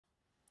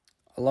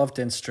I love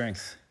dense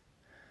strength.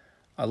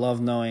 I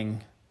love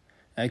knowing,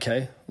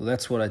 okay, well,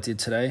 that's what I did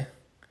today.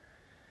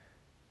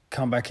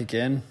 Come back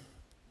again.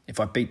 If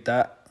I beat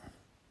that,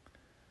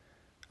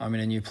 I'm in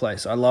a new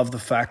place. I love the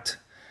fact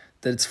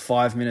that it's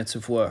 5 minutes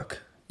of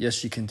work.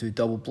 Yes, you can do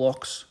double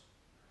blocks,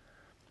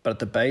 but at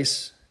the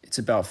base, it's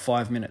about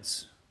 5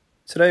 minutes.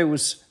 Today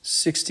was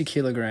 60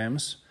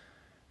 kilograms,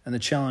 and the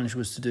challenge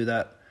was to do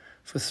that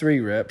for 3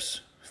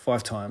 reps,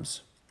 5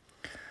 times.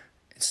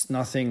 It's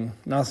nothing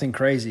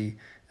crazy,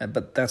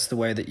 but that's the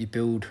way that you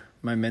build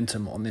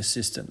momentum on this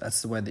system.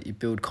 That's the way that you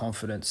build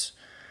confidence.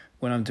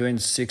 When I'm doing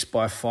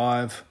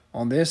 6x5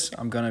 on this,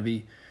 I'm going to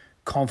be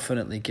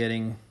confidently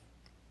getting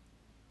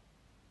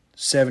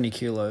 70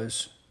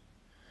 kilos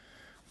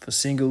for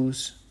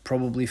singles,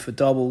 probably for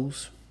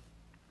doubles,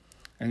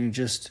 and you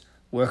just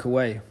work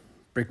away,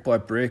 brick by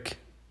brick,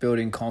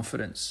 building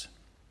confidence.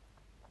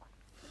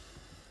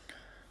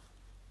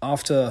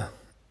 After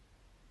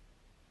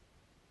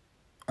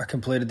I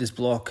completed this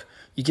block,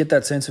 you get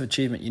that sense of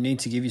achievement. You need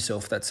to give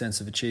yourself that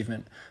sense of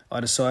achievement. I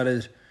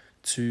decided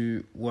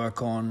to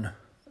work on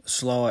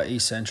slower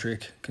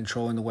eccentric,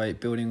 controlling the weight,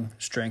 building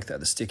strength at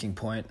the sticking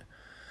point.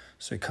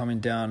 So coming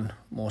down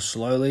more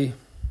slowly,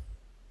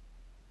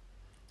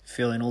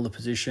 feeling all the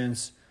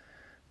positions,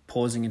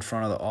 pausing in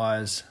front of the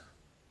eyes.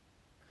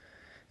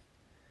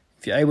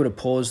 If you're able to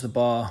pause the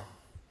bar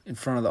in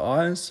front of the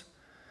eyes,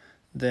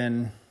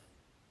 then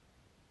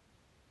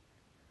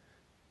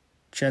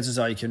chances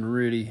are you can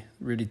really,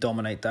 really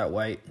dominate that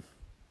weight.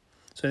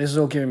 So this is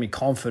all giving me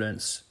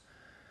confidence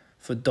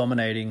for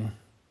dominating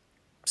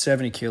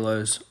 70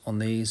 kilos on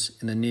these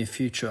in the near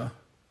future.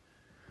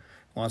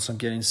 Once I'm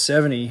getting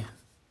 70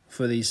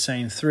 for these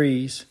same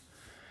threes,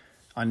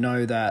 I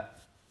know that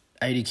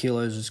 80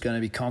 kilos is going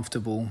to be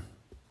comfortable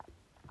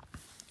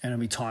and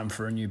it'll be time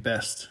for a new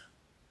best.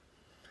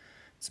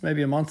 It's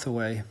maybe a month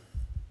away.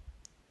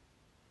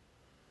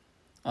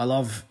 I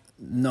love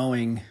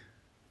knowing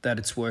that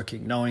it's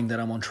working, knowing that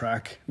I'm on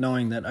track,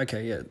 knowing that,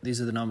 okay, yeah,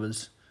 these are the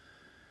numbers.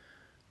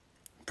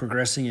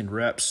 Progressing in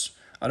reps.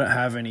 I don't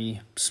have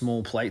any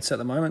small plates at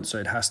the moment, so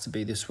it has to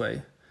be this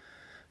way.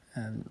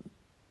 And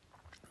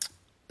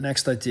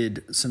next I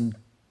did some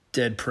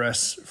dead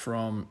press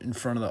from in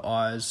front of the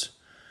eyes.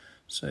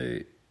 So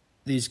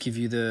these give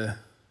you the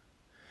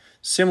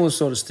similar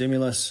sort of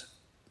stimulus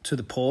to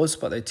the pause,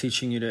 but they're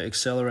teaching you to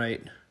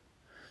accelerate.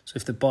 So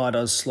if the bar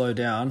does slow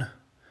down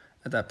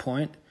at that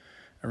point,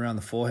 around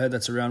the forehead,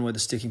 that's around where the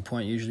sticking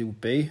point usually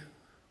would be,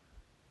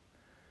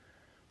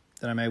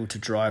 then I'm able to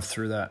drive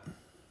through that.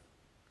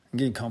 I'm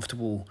getting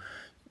comfortable,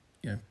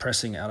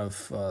 pressing out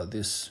of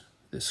this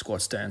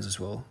squat stands as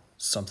well.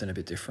 Something a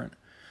bit different.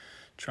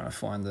 Trying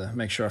to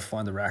make sure I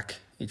find the rack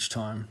each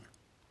time.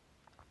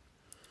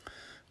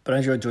 But I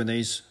enjoy doing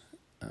these,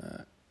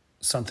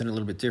 something a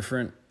little bit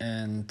different,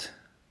 and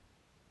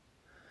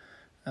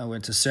I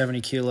went to 70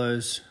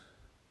 kilos.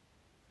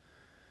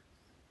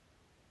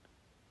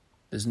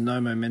 There's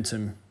no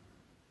momentum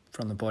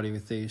from the body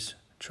with these.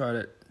 Tried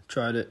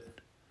it.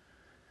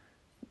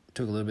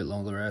 Took a little bit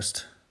longer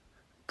rest.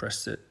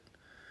 Pressed it.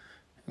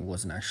 It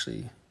wasn't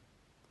actually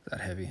that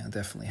heavy. I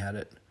definitely had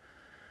it.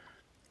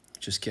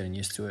 Just getting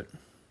used to it.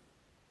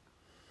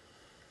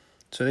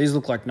 So these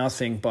look like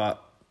nothing,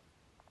 but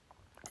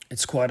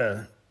it's quite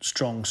a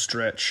strong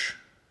stretch.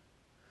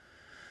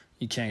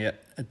 You can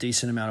get a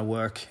decent amount of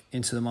work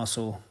into the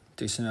muscle,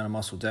 decent amount of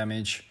muscle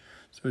damage.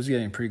 So I was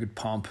getting a pretty good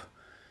pump.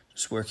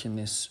 Just working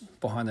this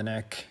behind the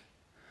neck,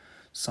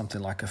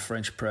 something like a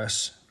French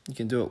press. You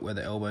can do it where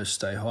the elbows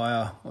stay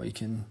higher, or you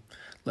can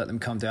let them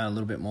come down a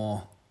little bit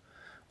more,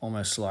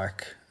 almost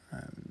like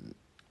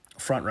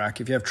front rack.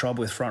 If you have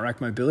trouble with front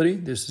rack mobility,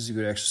 this is a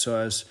good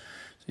exercise.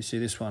 So you see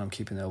this one, I'm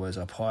keeping the elbows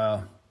up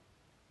higher.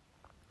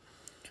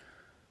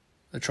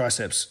 The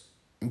triceps,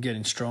 I'm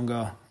getting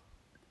stronger.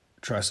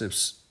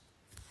 Triceps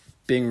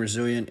being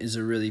resilient is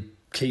a really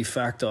key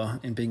factor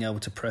in being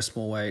able to press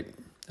more weight,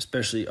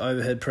 especially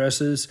overhead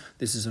presses.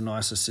 This is a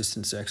nice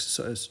assistance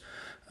exercise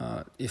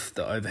if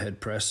the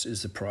overhead press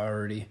is the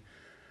priority.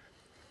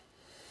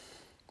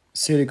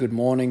 Seated good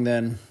morning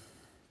then.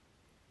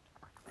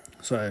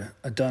 So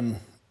I'd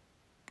done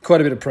quite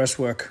a bit of press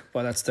work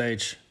by that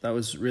stage. That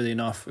was really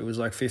enough. It was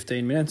like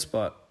 15 minutes,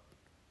 but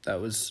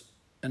that was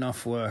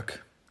enough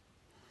work.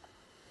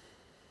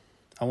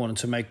 I wanted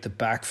to make the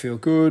back feel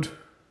good,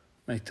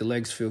 make the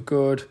legs feel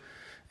good,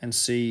 and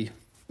see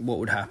what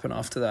would happen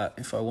after that.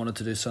 If I wanted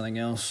to do something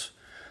else,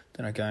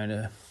 then I go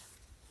into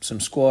some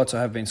squats.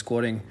 I have been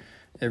squatting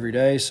every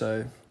day,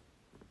 so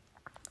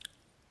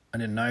I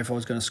didn't know if I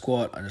was going to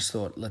squat. I just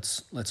thought,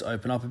 let's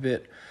open up a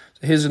bit.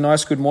 So here's a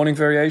nice good morning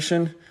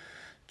variation.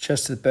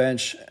 Chest to the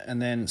bench,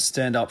 and then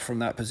stand up from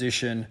that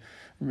position.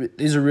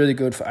 These are really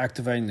good for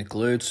activating the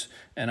glutes,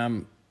 and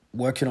I'm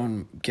working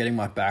on getting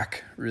my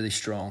back really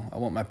strong. I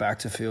want my back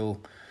to feel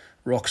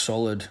rock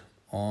solid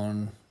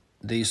on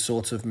these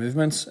sorts of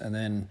movements, and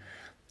then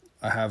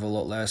I have a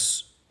lot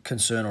less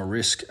concern or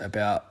risk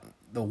about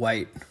the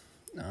weight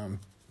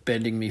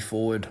bending me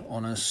forward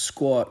on a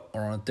squat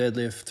or on a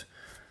deadlift.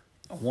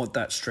 I want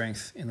that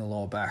strength in the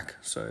lower back.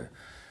 So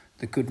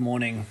the good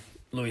morning,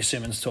 Louis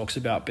Simmons talks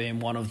about being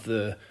one of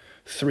the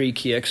 3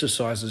 key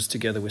exercises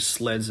together with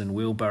sleds and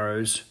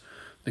wheelbarrows.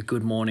 The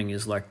good morning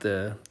is like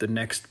the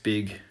next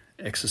big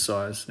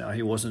exercise. Now,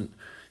 he wasn't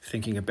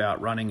thinking about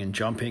running and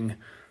jumping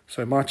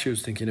so much. He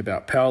was thinking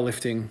about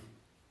powerlifting.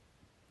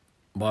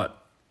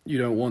 But you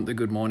don't want the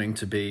good morning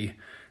to be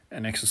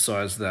an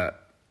exercise that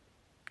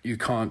you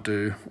can't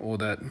do or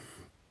that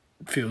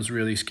feels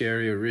really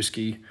scary or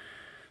risky.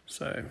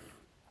 So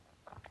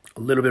a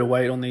little bit of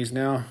weight on these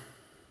now.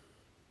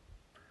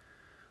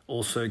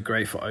 Also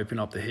great for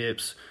opening up the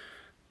hips.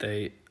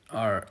 They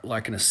are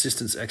like an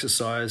assistance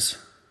exercise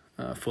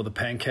for the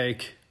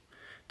pancake.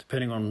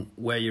 Depending on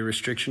where your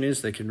restriction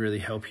is, they can really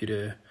help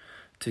you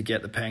to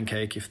get the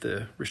pancake if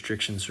the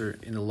restrictions are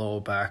in the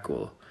lower back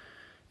or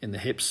in the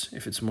hips.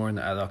 If it's more in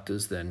the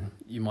adductors, then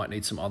you might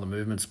need some other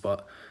movements,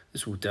 but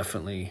this will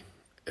definitely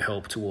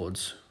help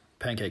towards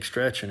pancake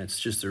stretch, and it's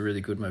just a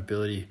really good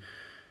mobility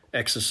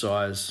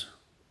exercise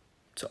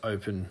to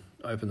open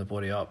the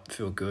body up,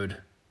 feel good,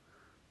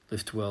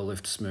 lift well,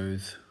 lift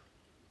smooth.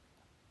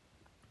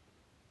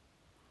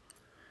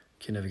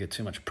 Can never get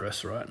too much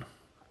press, right?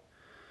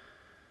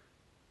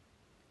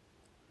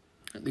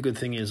 The good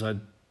thing is I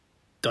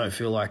don't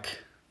feel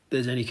like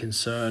there's any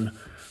concern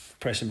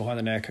pressing behind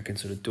the neck. I can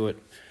sort of do it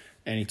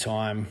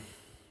anytime.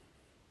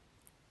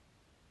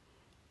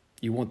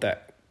 You want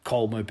that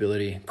cold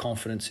mobility,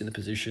 confidence in the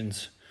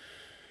positions.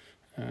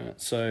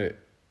 So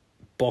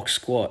box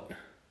squat.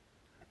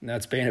 Now,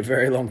 it's been a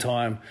very long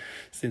time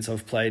since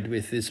I've played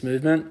with this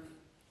movement.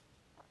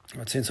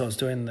 But since I was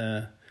doing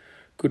the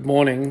good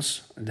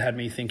mornings, it had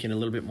me thinking a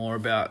little bit more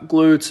about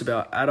glutes,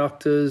 about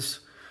adductors.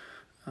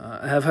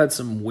 I have had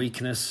some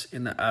weakness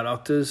in the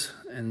adductors,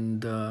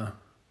 and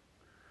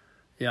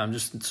I'm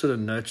just sort of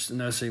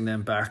nursing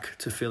them back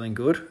to feeling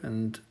good,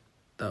 and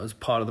that was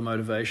part of the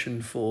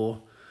motivation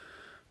for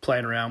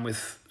playing around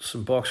with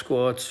some box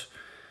squats.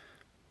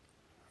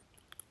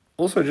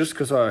 Also just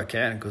because I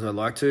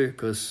like to,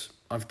 because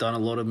I've done a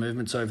lot of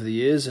movements over the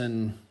years,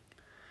 and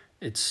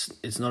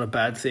it's not a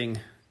bad thing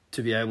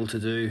to be able to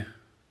do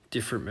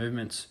different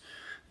movements.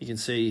 You can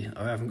see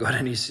I haven't got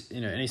any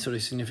sort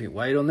of significant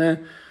weight on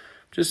there.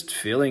 Just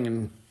feeling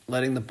and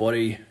letting the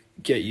body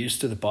get used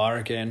to the bar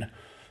again.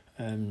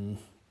 So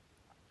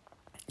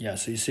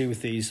you see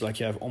with these, like,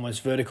 you have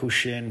almost vertical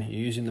shin.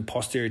 You're using the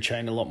posterior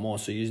chain a lot more,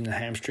 so you're using the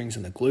hamstrings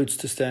and the glutes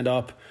to stand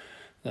up.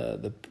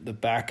 The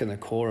back and the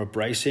core are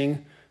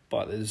bracing,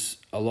 but there's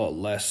a lot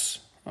less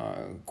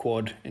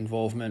quad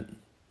involvement.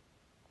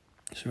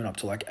 So we went up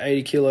to like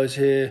 80 kilos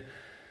here.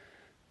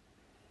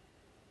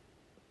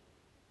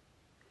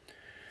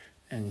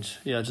 And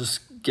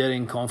just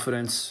getting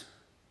confidence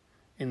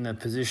in the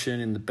position,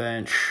 in the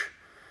bench,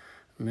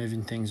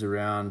 moving things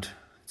around.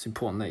 It's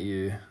important that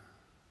you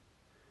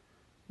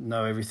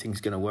know everything's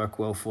going to work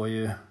well for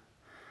you.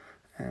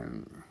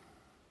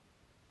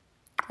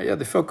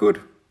 They felt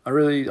good. I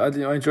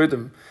enjoyed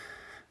them.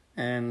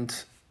 And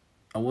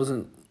I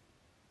wasn't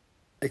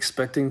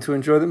expecting to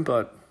enjoy them,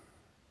 but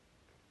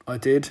I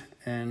did.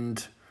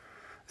 And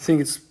I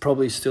think it's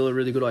probably still a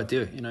really good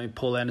idea.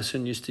 Paul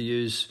Anderson used to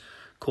use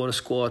quarter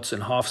squats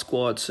and half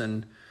squats,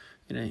 and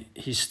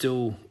he's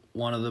still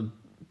one of the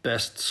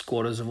best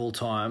squatters of all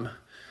time.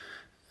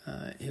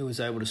 He was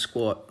able to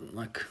squat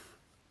like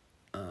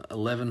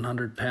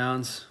 1,100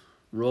 pounds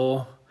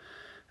raw.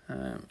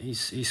 He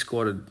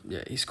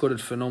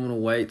squatted phenomenal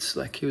weights.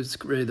 Like, he was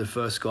really the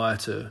first guy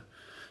to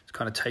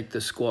kind of take the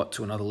squat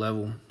to another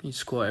level. He'd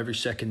squat every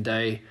second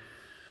day,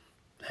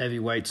 heavy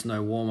weights,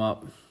 no warm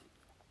up.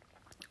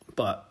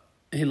 But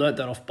he learnt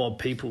that off Bob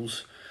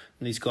Peoples.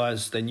 And these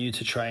guys, they knew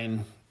to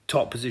train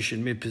top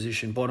position, mid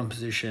position, bottom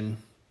position.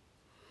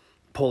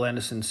 Paul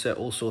Anderson set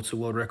all sorts of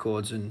world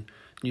records and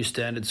new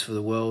standards for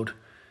the world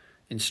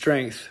in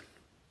strength.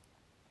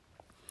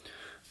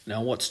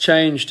 Now, what's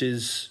changed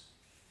is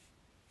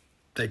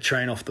they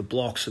train off the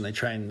blocks, and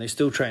they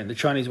still train. The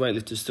Chinese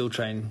weightlifters still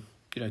train,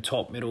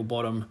 top, middle,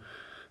 bottom.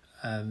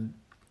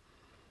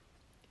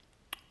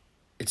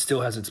 It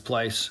still has its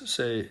place.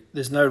 So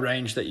there's no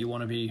range that you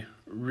want to be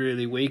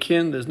really weak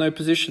in. There's no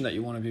position that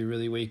you want to be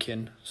really weak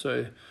in.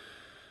 So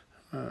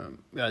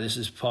this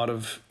is part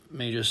of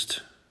me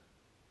just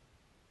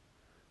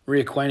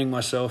reacquainting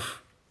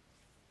myself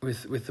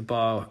with the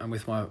bar and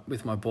with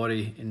my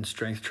body in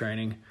strength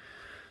training.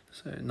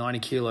 So 90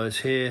 kilos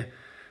here.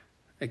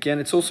 Again,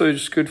 it's also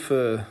just good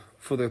for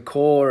the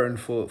core and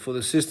for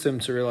the system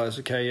to realize,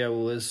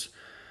 there's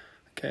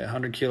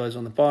 100 kilos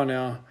on the bar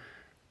now,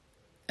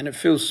 and it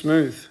feels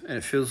smooth, and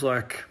it feels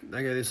like,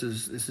 this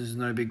is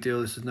no big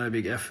deal. This is no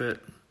big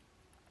effort.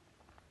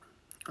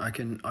 I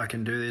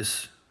can do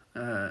this.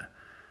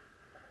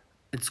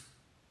 It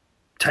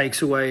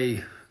takes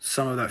away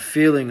some of that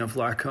feeling of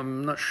like,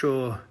 I'm not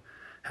sure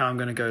how I'm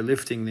going to go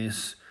lifting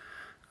this.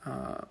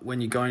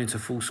 When you're going into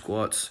full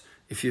squats,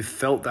 if you've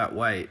felt that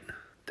weight,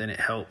 then it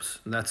helps.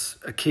 And that's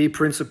a key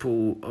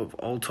principle of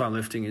old-time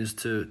lifting, is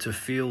to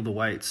feel the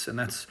weights. And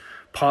that's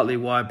partly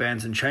why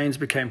bands and chains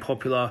became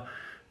popular.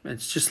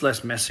 It's just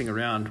less messing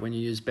around when you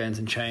use bands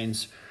and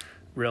chains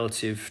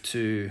relative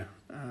to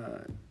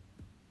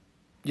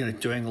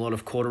doing a lot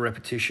of quarter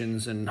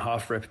repetitions and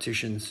half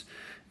repetitions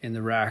in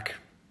the rack.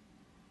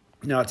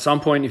 Now, at some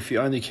point, if you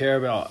only care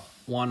about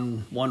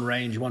one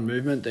range, one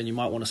movement, then you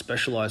might want to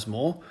specialize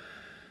more.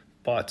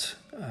 But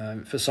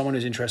for someone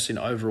who's interested in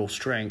overall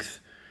strength,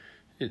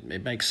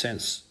 it makes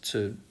sense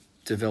to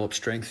develop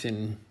strength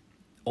in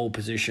all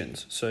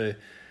positions. So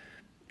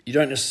you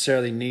don't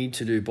necessarily need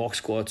to do box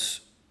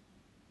squats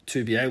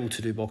to be able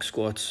to do box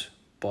squats,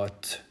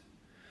 but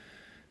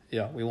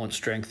yeah, we want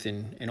strength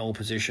in all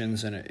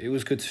positions, and it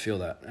was good to feel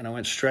that. And I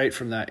went straight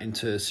from that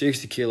into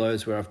 60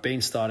 kilos, where I've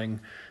been starting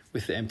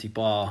with the empty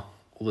bar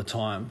all the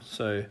time.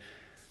 So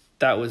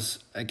that was,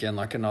 again,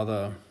 like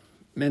another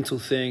mental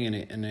thing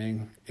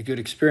and a good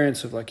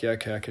experience of like, yeah,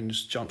 okay, I can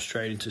just jump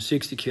straight into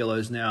 60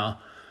 kilos now,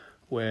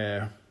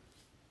 where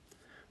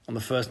on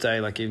the first day,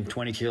 like even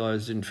 20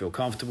 kilos didn't feel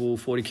comfortable,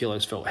 40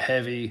 kilos felt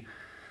heavy.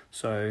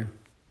 So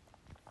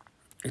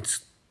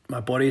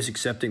my body is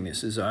accepting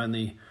this. Is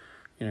only,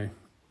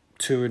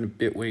 2 and a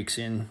bit weeks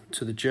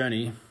into the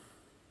journey.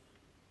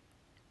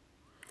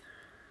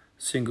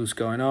 Singles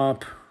going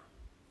up.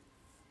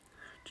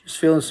 Just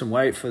feeling some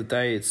weight for the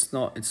day. It's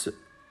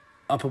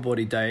upper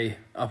body day,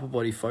 upper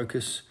body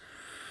focus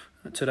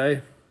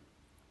today.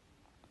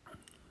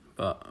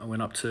 But I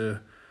went up to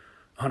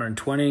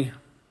 120.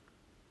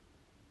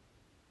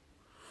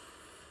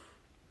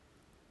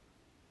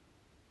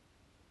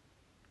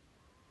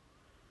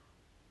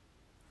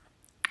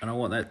 And I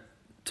want that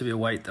to be a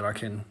weight that I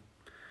can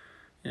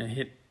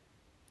hit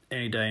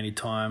any day, any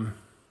time.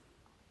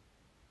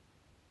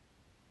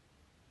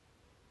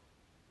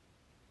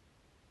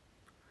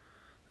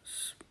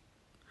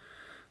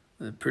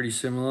 They're pretty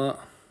similar.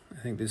 I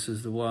think this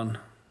is the one.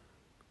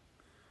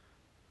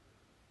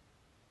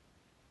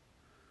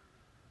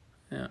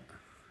 Yeah,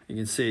 you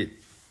can see it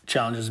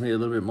challenges me a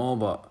little bit more,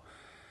 but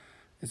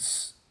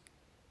it's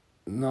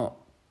not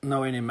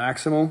nowhere near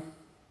maximal,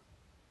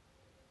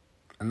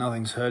 and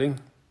nothing's hurting,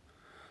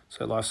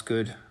 so life's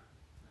good.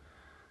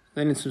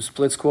 Then in some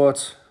split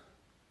squats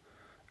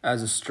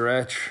as a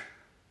stretch.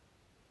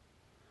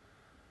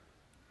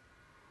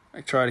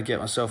 I try to get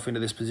myself into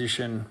this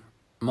position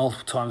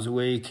multiple times a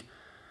week.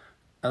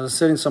 As I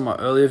said in some of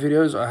my earlier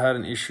videos, I had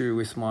an issue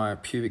with my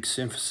pubic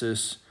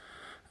symphysis,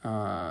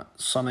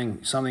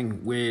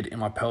 something weird in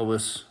my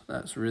pelvis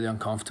that's really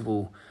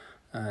uncomfortable,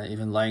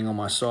 even laying on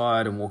my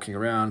side and walking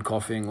around,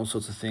 coughing, all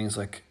sorts of things,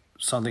 like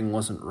something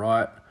wasn't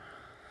right.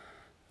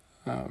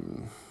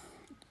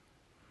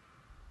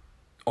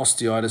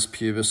 Osteitis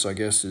pubis, I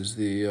guess, is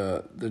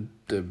the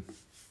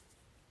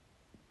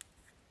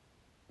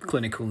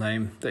clinical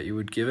name that you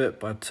would give it,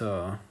 but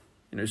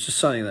it's just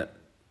something that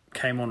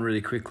came on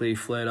really quickly,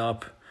 flared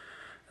up,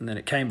 and then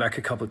it came back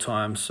a couple of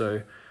times.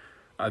 So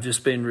I've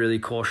just been really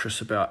cautious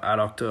about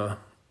adductor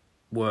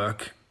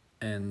work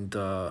and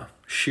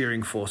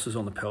shearing forces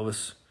on the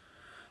pelvis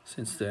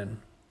since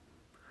then.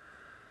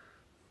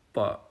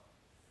 But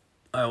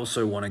I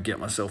also want to get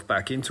myself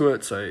back into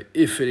it. So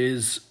if it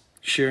is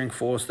shearing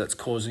force that's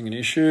causing an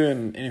issue,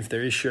 and if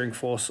there is shearing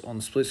force on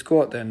the split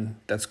squat, then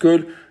that's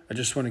good. I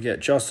just want to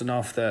get just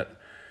enough that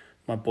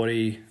my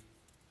body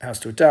has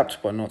to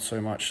adapt, but not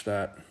so much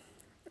that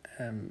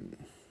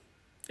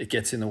it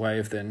gets in the way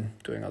of then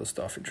doing other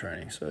stuff in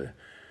training. So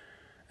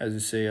as you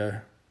see,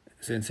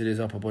 since it is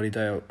upper body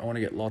day, I want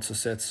to get lots of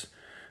sets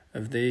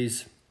of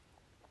these,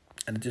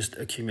 and it just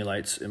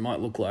accumulates. It might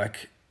look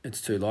like it's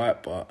too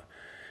light, but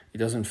it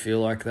doesn't feel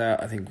like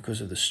that. I think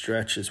because of the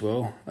stretch as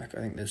well. Like,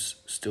 I think there's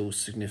still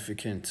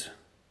significant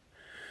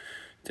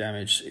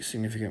damage,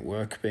 significant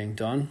work being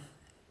done.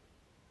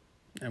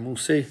 And we'll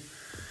see.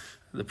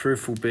 The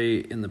proof will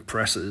be in the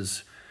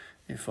presses.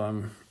 If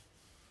I'm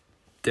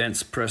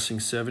dense pressing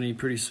 70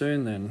 pretty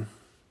soon, then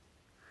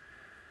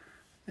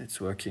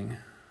it's working.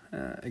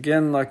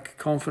 Again, like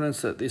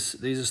confidence that these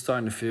are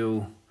starting to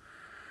feel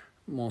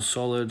more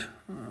solid.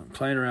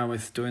 Playing around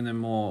with doing them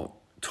more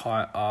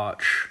tight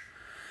arch,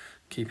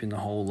 keeping the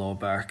whole lower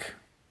back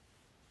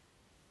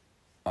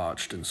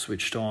arched and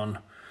switched on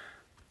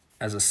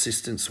as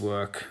assistance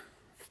work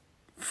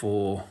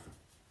for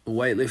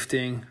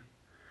weightlifting.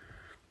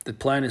 The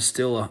plan is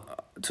still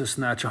to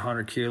snatch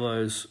 100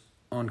 kilos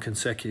on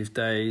consecutive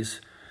days.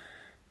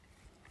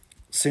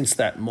 Since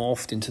that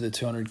morphed into the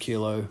 200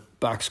 kilo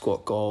back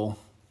squat goal,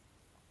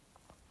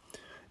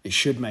 it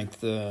should make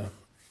the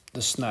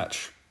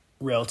snatch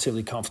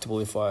relatively comfortable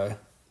if I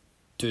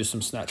do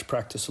some snatch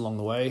practice along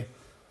the way.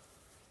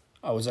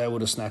 I was able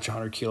to snatch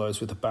 100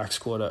 kilos with a back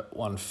squat at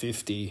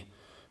 150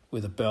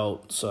 with a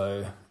belt.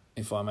 So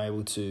if I'm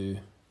able to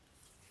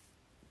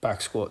back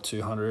squat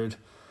 200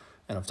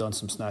 and I've done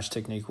some snatch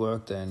technique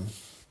work, then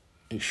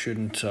it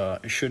shouldn't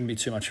be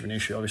too much of an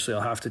issue. Obviously,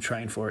 I'll have to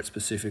train for it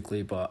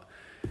specifically, but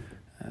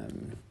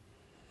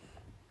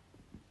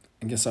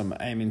I guess I'm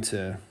aiming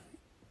to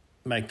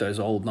make those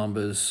old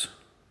numbers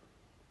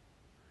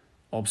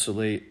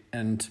obsolete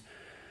and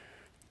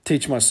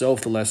teach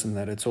myself the lesson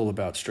that it's all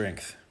about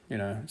strength.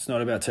 It's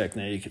not about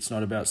technique, it's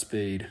not about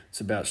speed, it's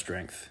about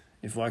strength.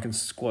 If I can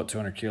squat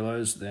 200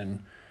 kilos,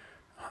 then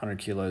 100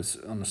 kilos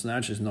on the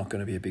snatch is not going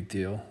to be a big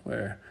deal.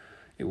 Where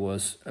it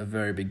was a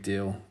very big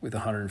deal with a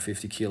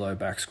 150 kilo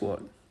back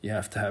squat. You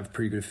have to have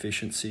pretty good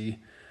efficiency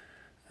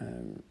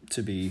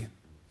to be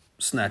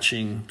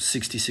snatching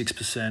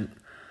 66%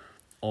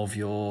 of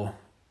your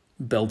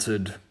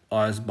belted,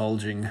 eyes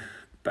bulging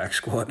back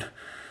squat.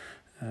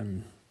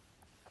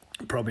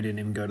 Probably didn't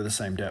even go to the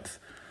same depth.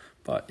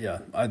 But yeah,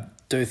 I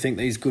do think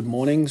these good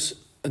mornings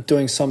are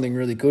doing something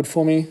really good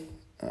for me.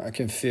 I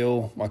can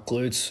feel my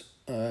glutes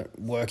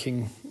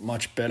working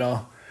much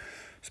better,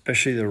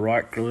 especially the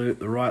right glute.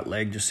 The right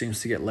leg just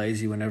seems to get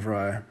lazy whenever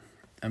I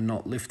am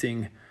not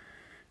lifting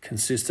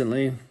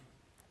consistently.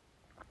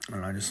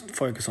 And I just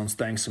focus on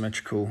staying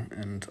symmetrical,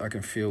 and I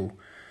can feel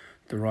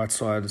the right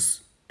side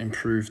has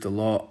improved a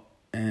lot.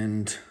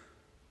 And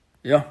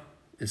yeah,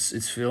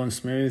 it's feeling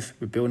smooth.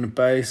 We're building a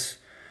base.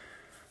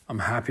 I'm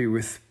happy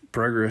with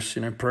progress.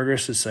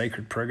 Progress is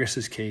sacred. Progress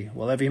is key.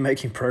 Whenever you're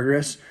making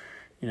progress,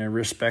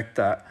 respect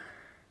that.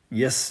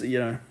 Yes,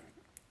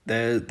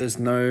 there's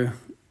no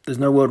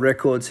world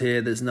records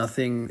here. There's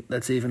nothing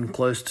that's even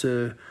close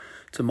to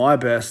my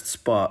bests,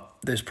 but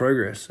there's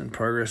progress, and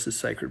progress is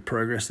sacred.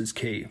 Progress is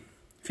key.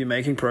 If you're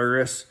making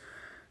progress,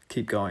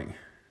 keep going.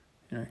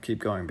 Keep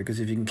going, because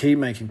if you can keep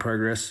making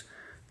progress,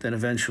 then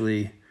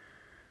eventually,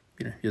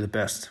 you're the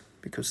best,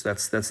 because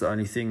that's the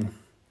only thing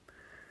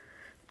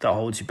that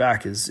holds you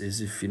back is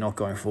if you're not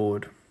going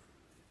forward.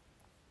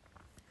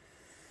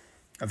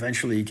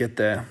 Eventually you get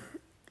there.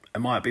 It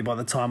might be by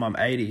the time I'm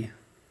 80,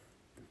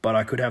 but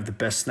I could have the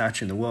best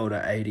snatch in the world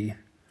at 80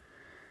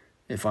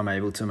 if I'm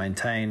able to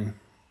maintain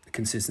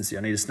consistency.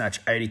 I need to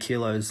snatch 80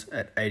 kilos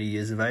at 80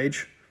 years of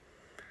age.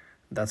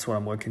 That's what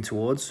I'm working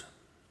towards.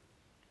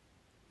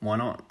 Why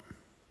not?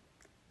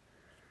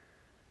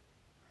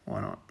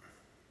 Why not?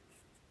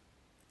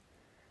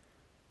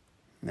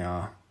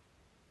 Now,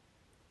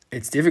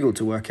 it's difficult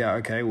to work out,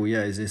 okay, well,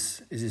 yeah, is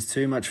this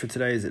too much for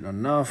today? Is it not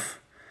enough?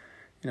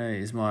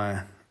 Is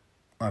my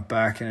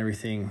back and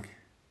everything,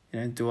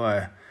 do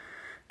I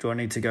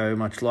need to go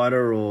much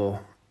lighter,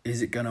 or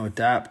is it going to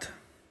adapt?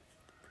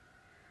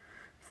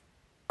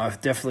 I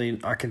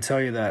can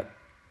tell you that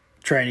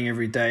training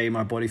every day,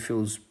 my body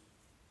feels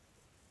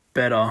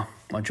better,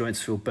 my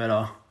joints feel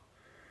better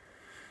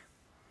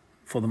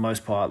for the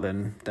most part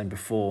than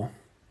before.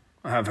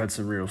 I have had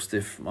some real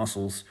stiff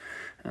muscles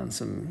and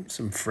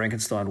some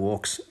Frankenstein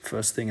walks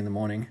first thing in the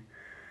morning.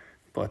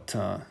 But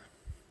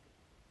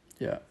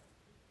yeah,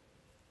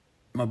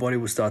 my body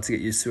will start to get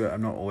used to it.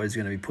 I'm not always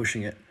going to be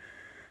pushing it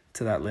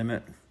to that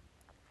limit.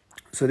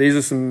 So these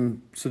are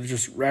some sort of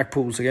just rack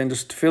pulls. Again,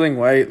 just feeling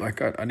weight.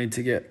 Like I need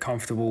to get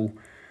comfortable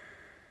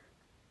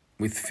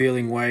with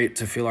feeling weight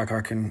to feel like I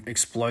can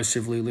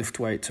explosively lift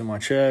weight to my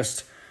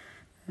chest.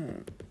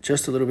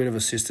 Just a little bit of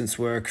assistance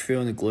work,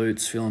 feeling the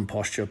glutes, feeling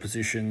posture,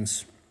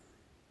 positions.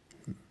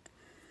 I'm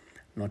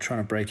not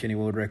trying to break any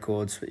world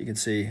records, but you can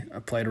see I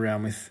played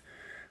around with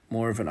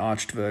more of an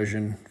arched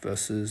version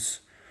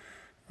versus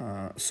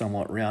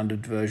somewhat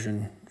rounded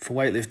version. For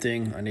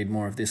weightlifting, I need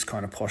more of this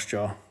kind of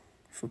posture.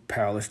 For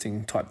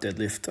powerlifting type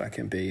deadlift, I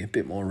can be a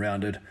bit more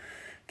rounded.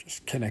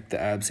 Just connect the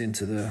abs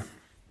into the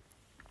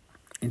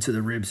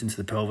ribs, into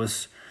the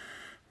pelvis.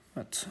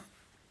 But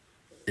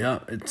yeah,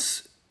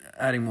 it's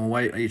adding more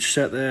weight each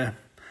set there.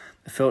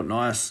 It felt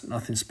nice,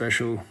 nothing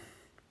special.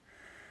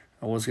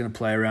 I was going to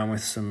play around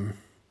with some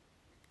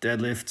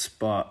deadlifts,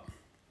 but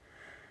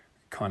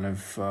kind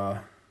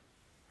of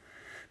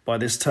by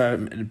this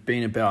time it had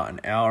been about an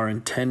hour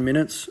and 10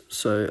 minutes.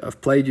 So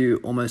I've played you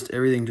almost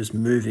everything just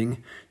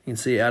moving. You can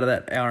see out of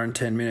that hour and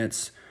 10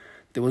 minutes,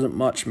 there wasn't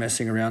much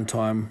messing around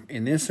time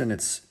in this, and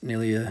it's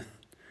nearly a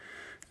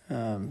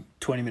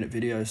 20-minute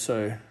video.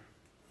 So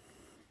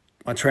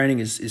my training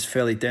is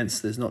fairly dense.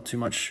 There's not too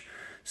much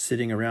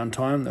sitting around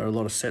time. There are a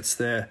lot of sets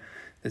there.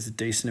 There's a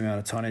decent amount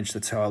of tonnage.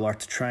 That's how I like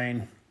to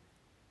train.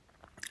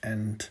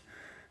 And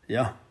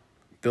yeah,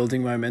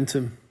 building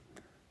momentum.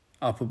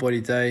 Upper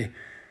body day.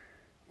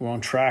 We're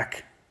on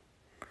track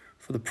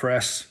for the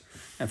press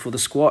and for the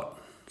squat.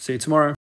 See you tomorrow.